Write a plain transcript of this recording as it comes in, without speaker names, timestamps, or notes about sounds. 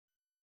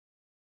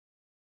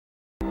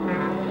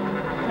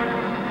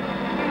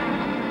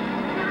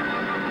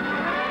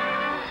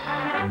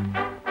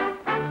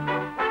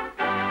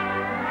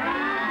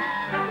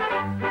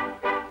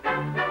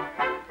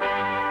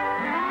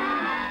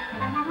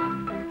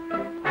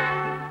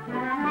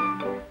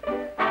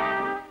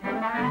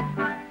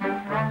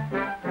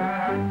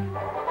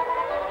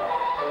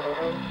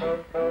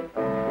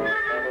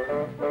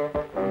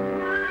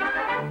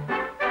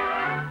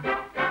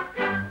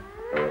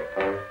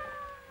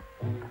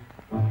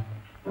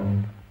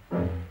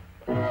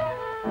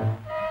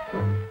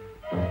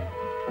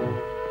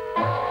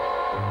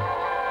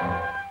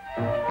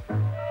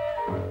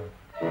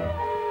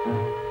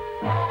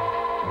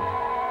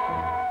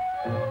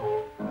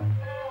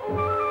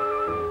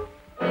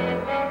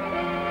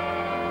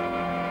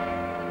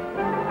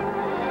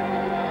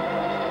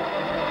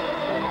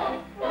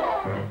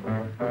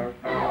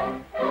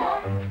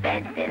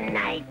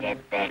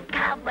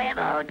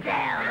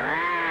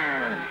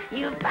Hotel.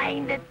 You'll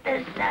find that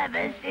the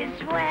service is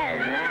swell.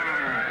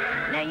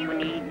 Now you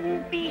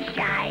needn't be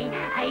shy,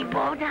 I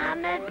won't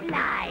harm a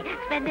fly.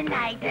 Spend the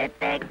night at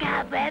the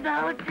Cobweb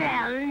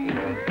Hotel.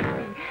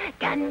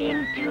 Come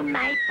into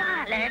my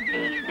parlor,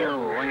 please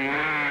do.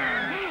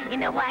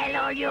 In a while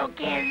all your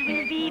cares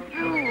will be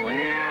through.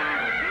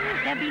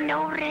 There'll be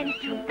no rent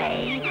to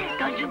pay,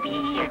 'cause you'll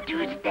be here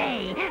to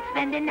stay.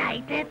 Spend the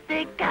night at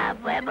the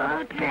Cobweb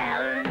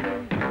Hotel.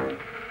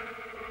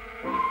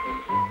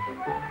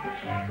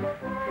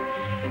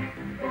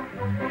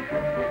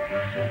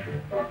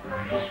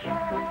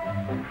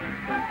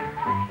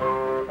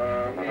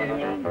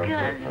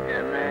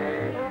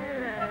 Customers.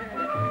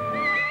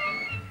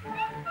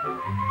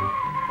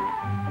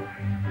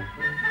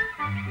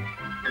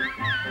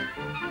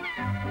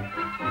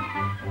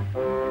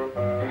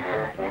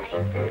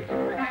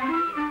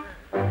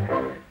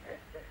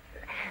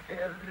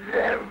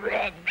 The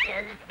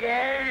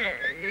register.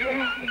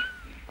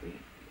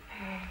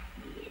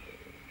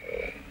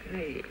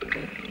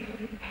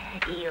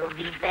 You'll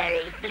be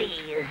very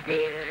pleased.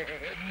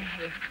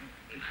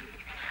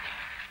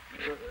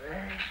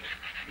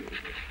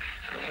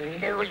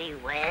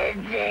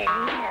 Newlyweds.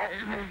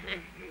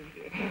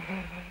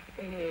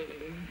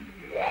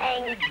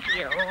 Thank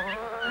you.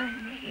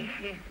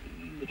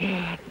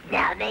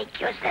 Now make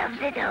yourselves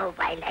at home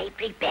while I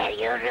prepare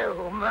your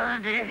room.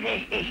 I'll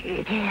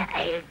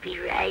be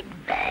right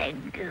back.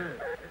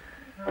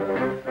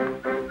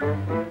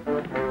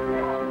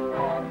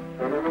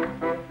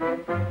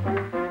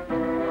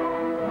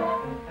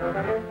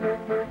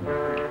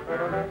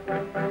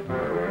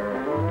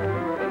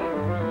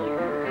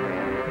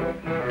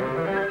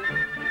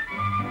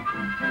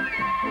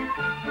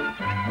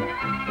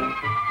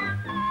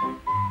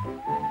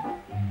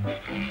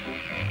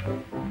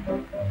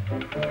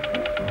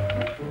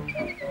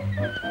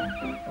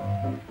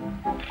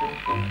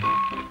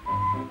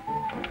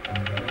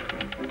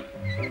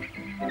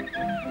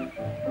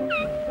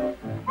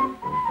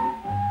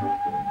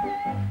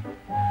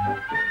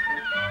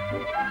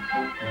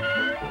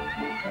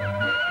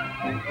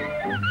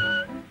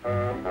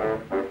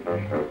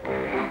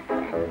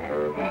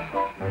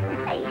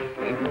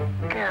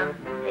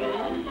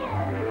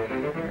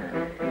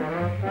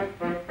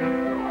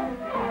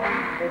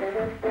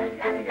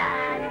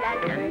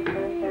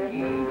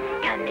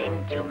 Come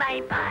into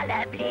my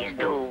parlor, please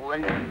do.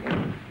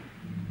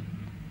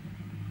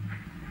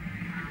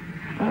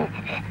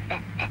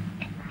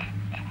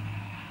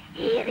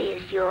 Here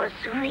is your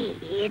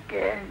suite.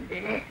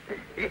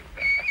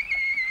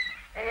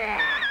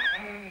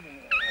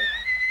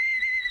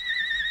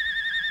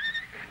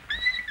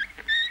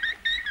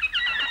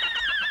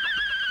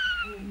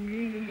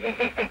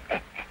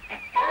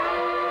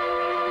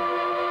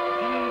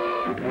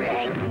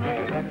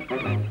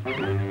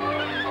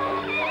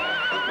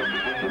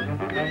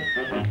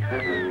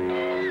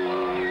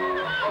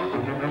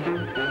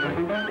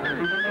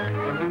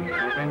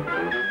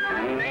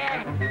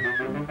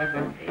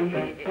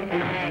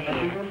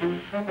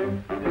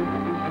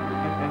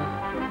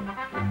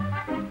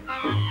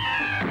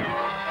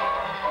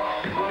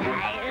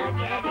 I'll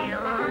get you.